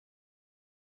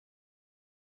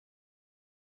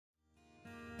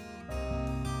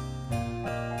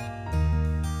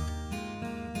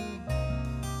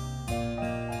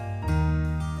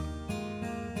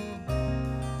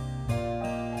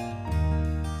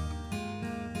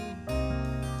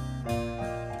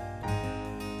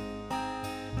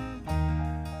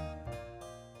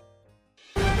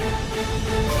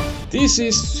This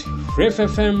is Ref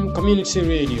FM Community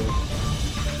Radio.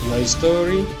 Your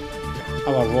story,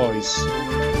 our voice.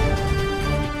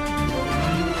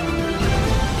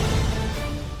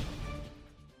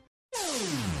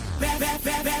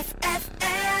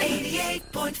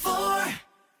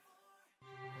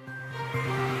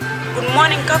 Good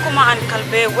morning, Kakuma and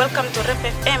Kalobeyei. Welcome to Ref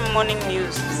FM Morning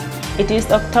News. It is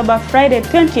October Friday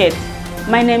 20th.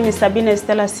 My name is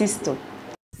Stella sister.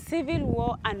 Civil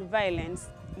war and violence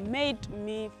made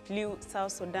me flee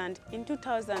South Sudan in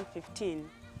 2015,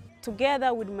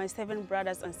 together with my 7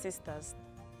 brothers and sisters.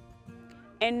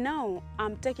 And now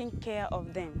I'm taking care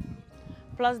of them,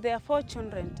 plus their 4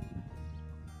 children,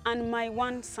 and my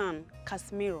 1 son,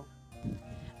 Casimiro.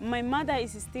 My mother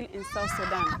is still in South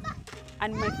Sudan,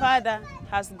 and my father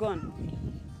has gone.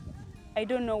 I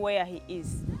don't know where he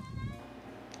is.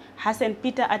 Hassan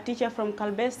Peter, a teacher from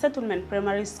Kalobeyei Settlement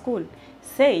Primary School,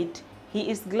 said he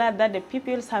is glad that the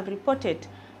pupils have reported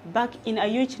back in a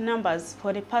huge numbers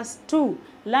for the past 2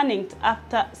 learnings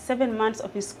after 7 months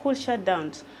of his school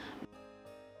shutdowns.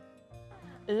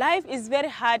 Life is very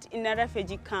hard in a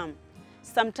refugee camp.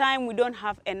 Sometimes we don't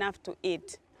have enough to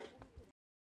eat.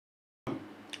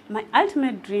 My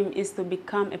ultimate dream is to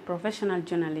become a professional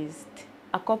journalist.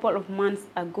 A couple of months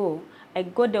ago, I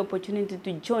got the opportunity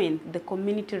to join the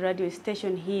community radio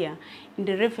station here in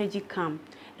the refugee camp,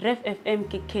 Ref FM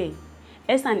KK.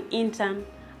 As an intern,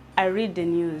 I read the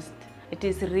news. It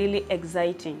is really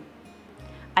exciting.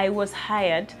 I was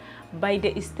hired by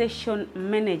the station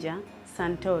manager,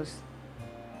 Santos.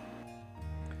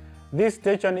 This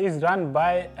station is run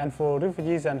by and for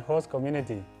refugees and host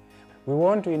community. We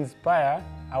want to inspire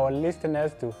our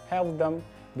listeners to help them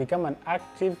become an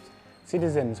active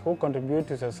citizens who contribute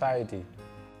to society.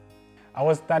 I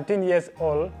was 13 years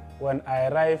old when I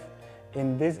arrived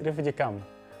in this refugee camp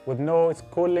with no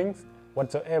schooling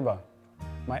whatsoever.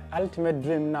 My ultimate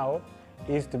dream now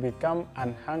is to become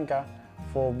an anchor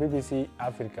for BBC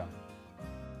Africa.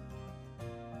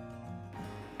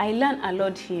 I learn a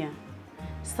lot here.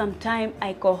 Sometimes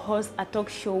I co-host a talk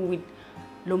show with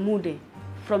Lomude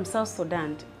from South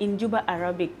Sudan in Juba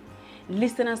Arabic.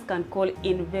 Listeners can call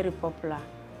in very popular.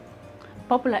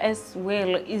 Popular as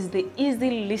well is the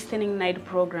easy listening night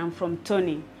program from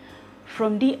Tony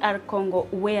from DR Congo,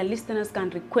 where listeners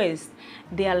can request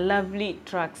their lovely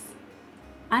tracks.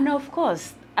 And of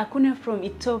course, Akune from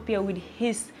Ethiopia with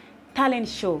his talent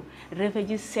show,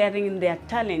 refugees sharing their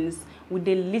talents with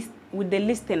the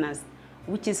listeners,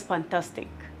 which is fantastic.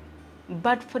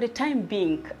 But for the time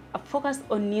being, I focus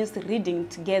on news reading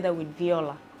together with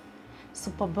Viola,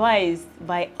 supervised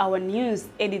by our news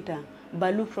editor,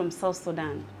 Balu from South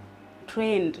Sudan,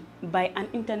 trained by an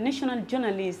international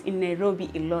journalist in Nairobi,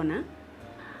 Ilona.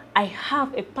 I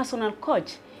have a personal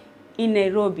coach in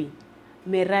Nairobi,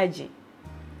 Meraji,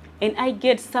 and I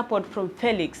get support from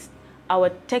Felix, our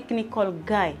technical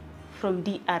guy from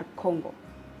DR Congo,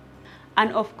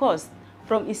 and of course,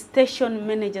 from station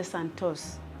manager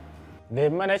Santos. The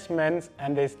management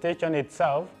and the station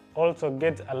itself also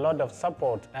get a lot of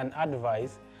support and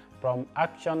advice from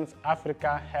Actions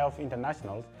Africa Health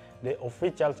International, the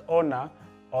official owner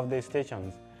of the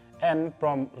stations, and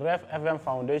from Ref FM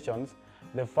Foundations,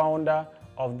 the founder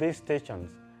of these stations.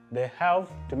 They help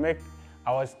to make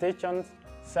our stations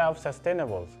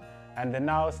self-sustainable, and they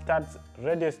now start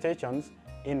radio stations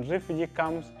in refugee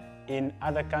camps in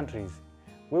other countries.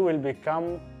 We will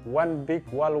become one big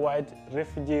worldwide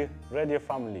refugee radio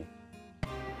family.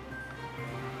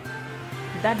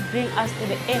 That brings us to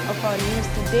the end of our news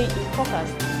today in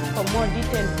Focus. For more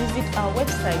details, visit our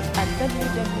website at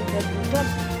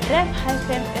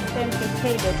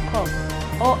www.ref-fmkk.com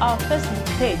or our Facebook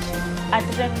page at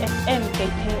Ref FM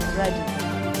KK Radio.